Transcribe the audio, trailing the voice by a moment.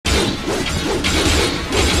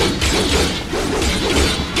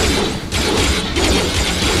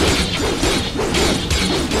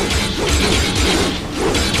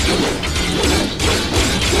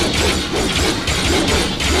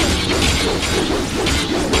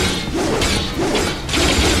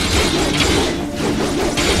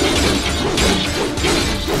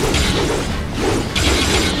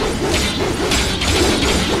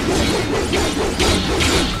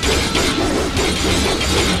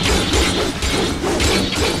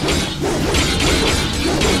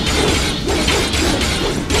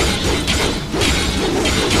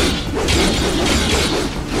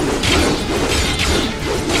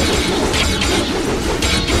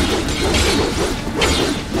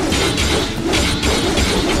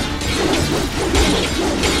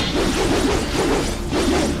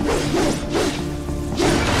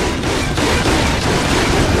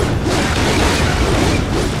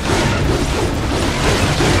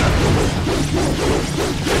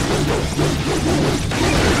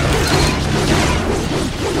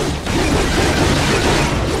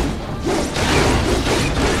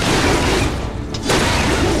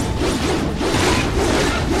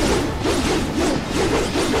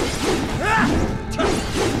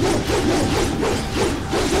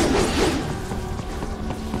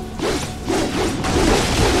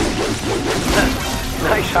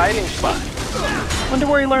Nice hiding spot. Wonder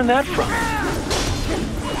where he learned that from.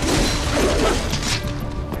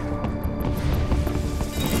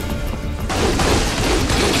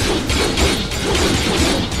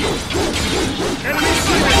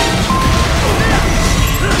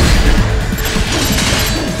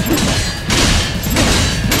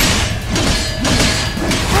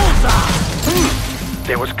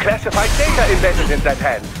 There was classified data embedded in that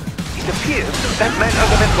hand. It appears that man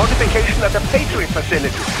underwent modification at the Patriot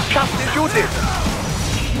facility, just as you did.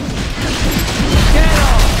 Get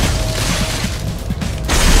off!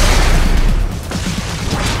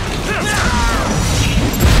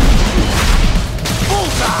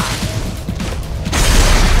 Bullseye!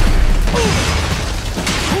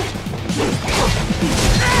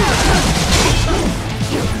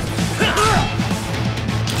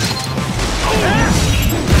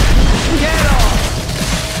 Get off!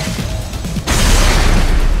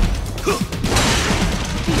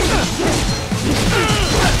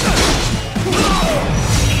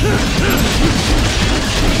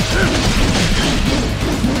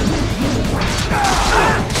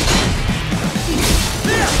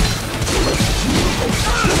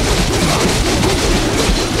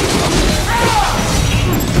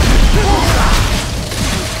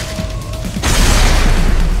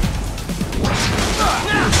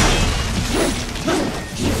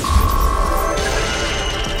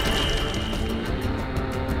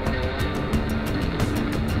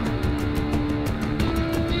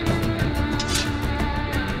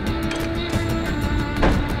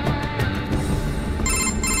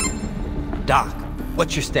 Doc,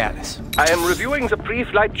 what's your status? I am reviewing the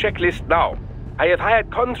pre-flight checklist now. I have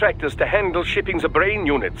hired contractors to handle shipping the brain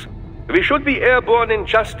units. We should be airborne in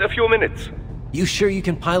just a few minutes. You sure you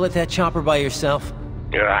can pilot that chopper by yourself?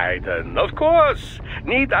 Right, of course.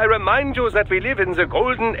 Need I remind you that we live in the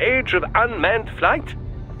golden age of unmanned flight?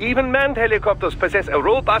 Even manned helicopters possess a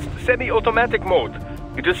robust semi-automatic mode.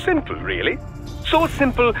 It is simple, really. So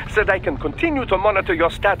simple that I can continue to monitor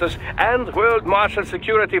your status and world marshal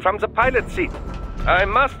security from the pilot seat. I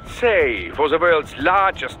must say, for the world's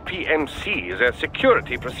largest PMC, their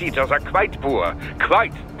security procedures are quite poor.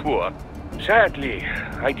 Quite poor. Sadly,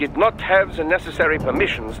 I did not have the necessary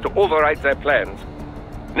permissions to override their plans.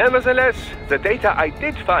 Nevertheless, the data I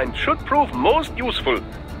did find should prove most useful.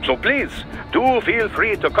 So please, do feel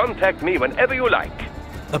free to contact me whenever you like.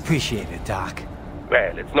 Appreciate it, Doc.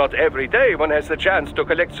 Well, it's not every day one has the chance to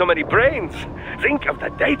collect so many brains. Think of the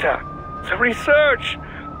data, the research.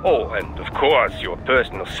 Oh, and of course, your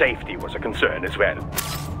personal safety was a concern as well.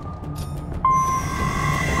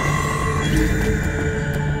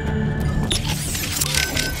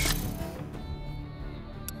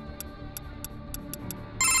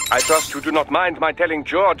 I trust you do not mind my telling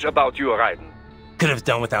George about you, Raiden. Could have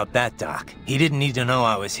done without that, Doc. He didn't need to know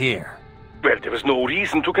I was here. Well, there was no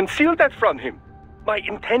reason to conceal that from him. My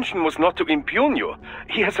intention was not to impugn you.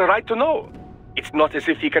 He has a right to know. It's not as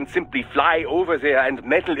if he can simply fly over there and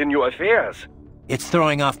meddle in your affairs. It's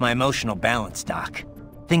throwing off my emotional balance, Doc.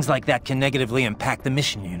 Things like that can negatively impact the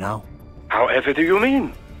mission, you know? However do you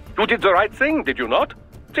mean? You did the right thing, did you not?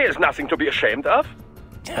 There's nothing to be ashamed of.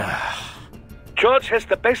 George has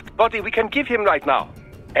the best body we can give him right now.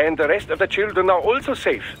 And the rest of the children are also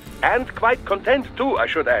safe. And quite content too, I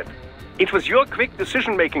should add. It was your quick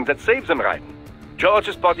decision-making that saved them, Raiden.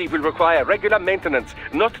 George's body will require regular maintenance,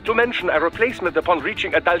 not to mention a replacement upon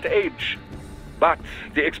reaching adult age. But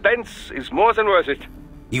the expense is more than worth it.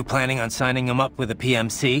 You planning on signing him up with a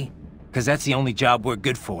PMC? Because that's the only job we're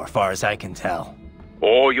good for, far as I can tell.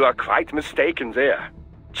 Oh, you are quite mistaken there.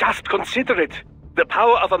 Just consider it. The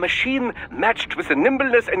power of a machine matched with the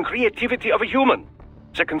nimbleness and creativity of a human.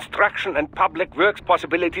 The construction and public works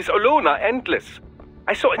possibilities alone are endless.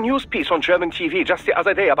 I saw a news piece on German TV just the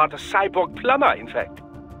other day about a cyborg plumber, in fact.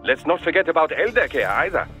 Let's not forget about elder care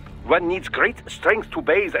either. One needs great strength to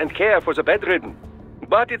bathe and care for the bedridden.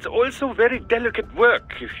 But it's also very delicate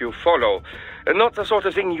work, if you follow. Not the sort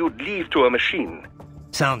of thing you'd leave to a machine.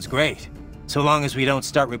 Sounds great. So long as we don't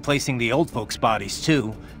start replacing the old folks' bodies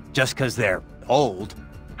too, just because they're old.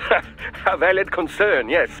 A valid concern,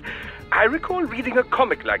 yes. I recall reading a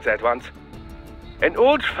comic like that once. An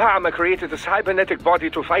old farmer created a cybernetic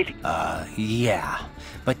body to fight... Yeah.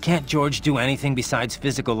 But can't George do anything besides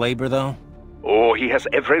physical labor, though? Oh, he has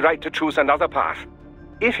every right to choose another path.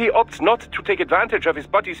 If he opts not to take advantage of his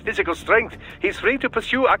body's physical strength, he's free to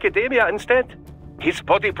pursue academia instead. His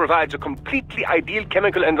body provides a completely ideal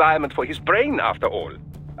chemical environment for his brain, after all.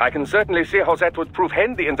 I can certainly see how that would prove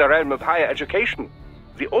handy in the realm of higher education.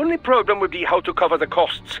 The only problem would be how to cover the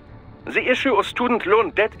costs. The issue of student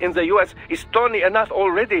loan debt in the US is thorny enough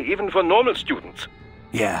already, even for normal students.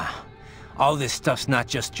 Yeah. All this stuff's not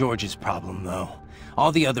just George's problem, though.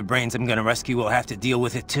 All the other brains I'm gonna rescue will have to deal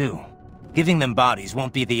with it, too. Giving them bodies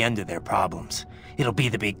won't be the end of their problems. It'll be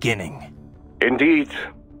the beginning. Indeed.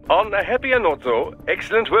 On a happier note, though,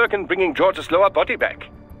 excellent work in bringing George's lower body back.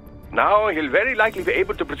 Now he'll very likely be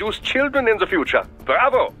able to produce children in the future.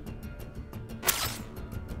 Bravo!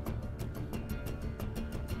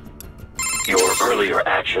 Your earlier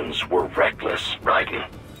actions were reckless, Raiden.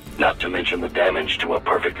 Not to mention the damage to a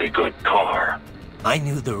perfectly good car. I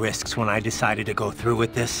knew the risks when I decided to go through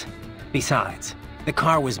with this. Besides, the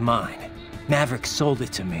car was mine. Maverick sold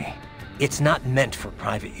it to me. It's not meant for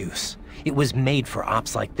private use. It was made for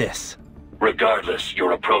ops like this. Regardless,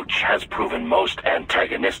 your approach has proven most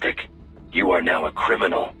antagonistic. You are now a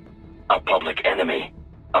criminal, a public enemy,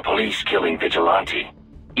 a police-killing vigilante.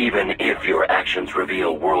 Even if your actions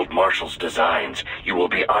reveal World Marshal's designs, you will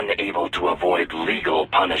be unable to avoid legal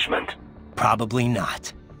punishment. Probably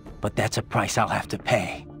not. But that's a price I'll have to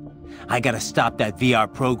pay. I gotta stop that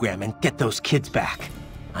VR program and get those kids back.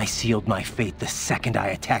 I sealed my fate the second I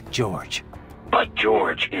attacked George. But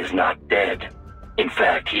George is not dead. In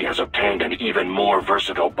fact, he has obtained an even more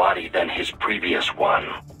versatile body than his previous one.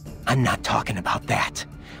 I'm not talking about that.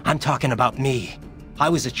 I'm talking about me. I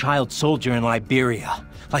was a child soldier in Liberia,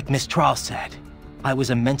 like Miss Trawl said. I was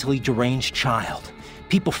a mentally deranged child.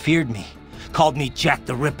 People feared me, called me Jack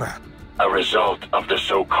the Ripper. A result of the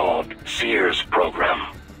so-called Sears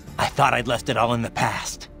program. I thought I'd left it all in the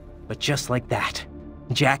past. But just like that,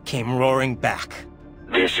 Jack came roaring back.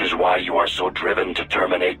 This is why you are so driven to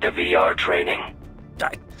terminate the VR training.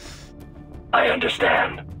 I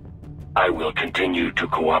understand. I will continue to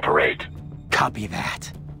cooperate. Copy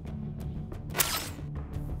that.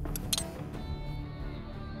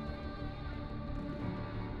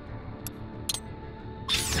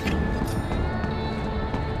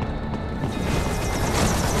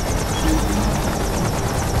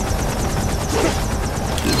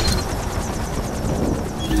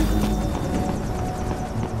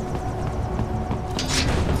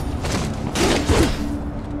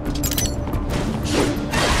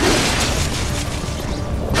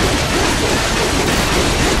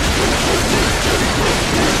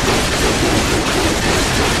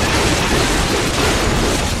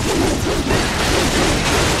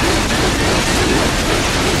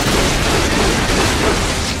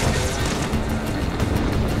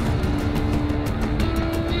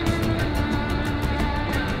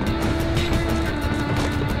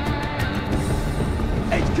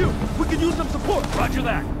 Roger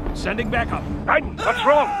that. Sending backup. Raiden, what's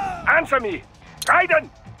wrong? Answer me! Raiden!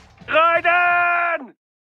 Raiden!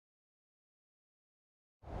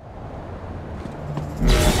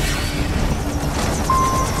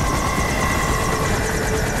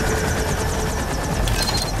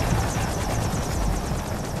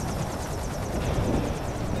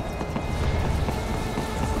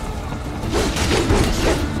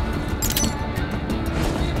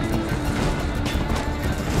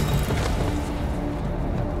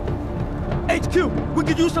 HQ, we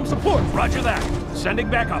could use some support. Roger that. Sending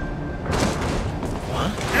backup.